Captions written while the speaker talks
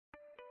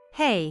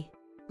Hey,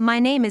 my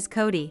name is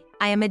Cody.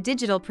 I am a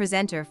digital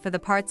presenter for the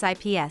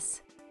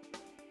PartsIPS.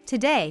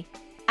 Today,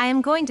 I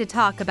am going to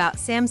talk about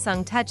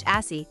Samsung Touch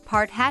Assy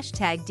part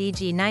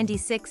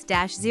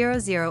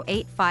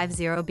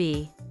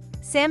 #DG96-00850B.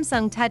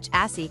 Samsung Touch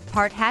Assy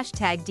part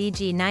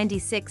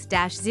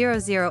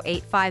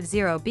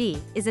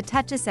 #DG96-00850B is a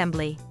touch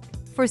assembly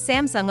for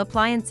Samsung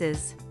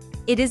appliances.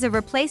 It is a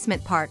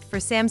replacement part for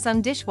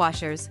Samsung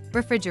dishwashers,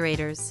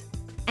 refrigerators,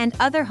 and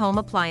other home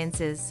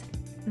appliances.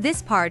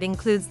 This part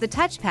includes the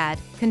touchpad,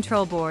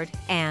 control board,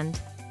 and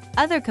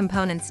other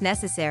components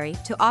necessary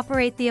to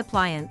operate the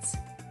appliance.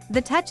 The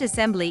touch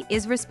assembly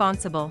is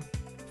responsible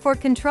for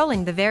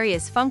controlling the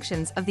various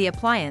functions of the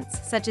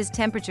appliance, such as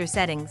temperature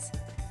settings,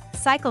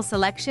 cycle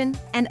selection,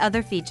 and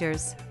other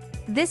features.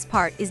 This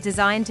part is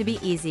designed to be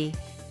easy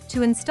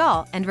to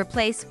install and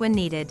replace when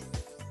needed.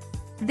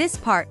 This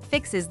part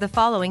fixes the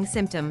following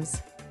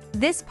symptoms.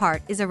 This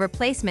part is a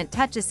replacement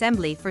touch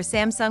assembly for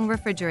Samsung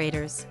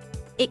refrigerators.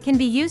 It can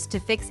be used to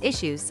fix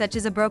issues such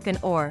as a broken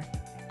or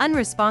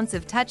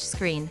unresponsive touch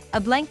screen, a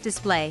blank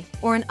display,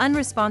 or an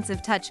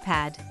unresponsive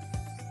touchpad.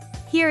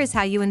 Here is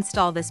how you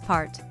install this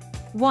part.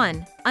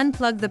 1.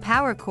 Unplug the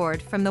power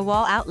cord from the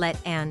wall outlet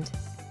and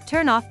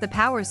turn off the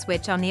power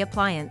switch on the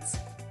appliance.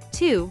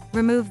 2.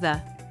 Remove the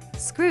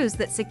screws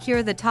that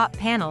secure the top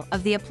panel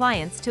of the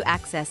appliance to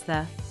access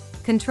the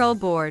control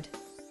board.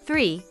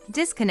 3.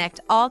 Disconnect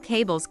all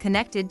cables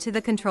connected to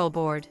the control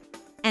board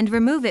and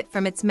remove it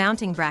from its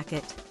mounting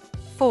bracket.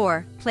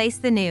 4. Place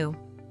the new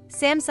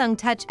Samsung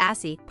Touch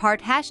Assy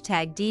part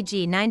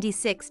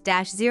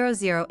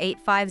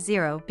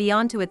 #DG96-00850B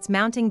onto its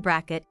mounting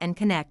bracket and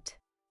connect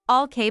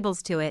all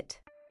cables to it.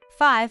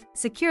 5.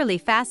 Securely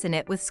fasten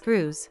it with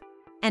screws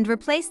and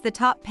replace the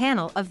top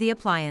panel of the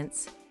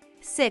appliance.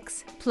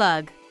 6.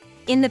 Plug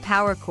in the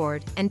power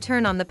cord and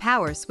turn on the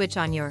power switch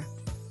on your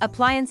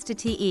appliance to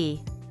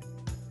TE.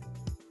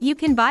 You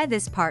can buy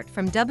this part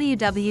from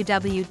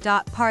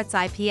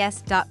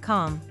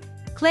www.partsips.com.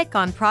 Click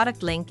on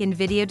product link in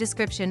video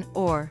description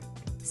or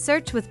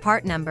search with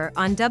part number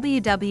on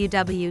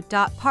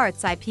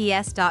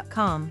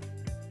www.partsips.com.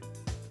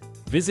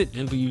 Visit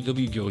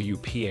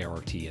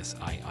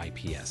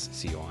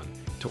www.partsips.com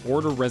to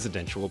order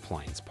residential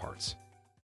appliance parts.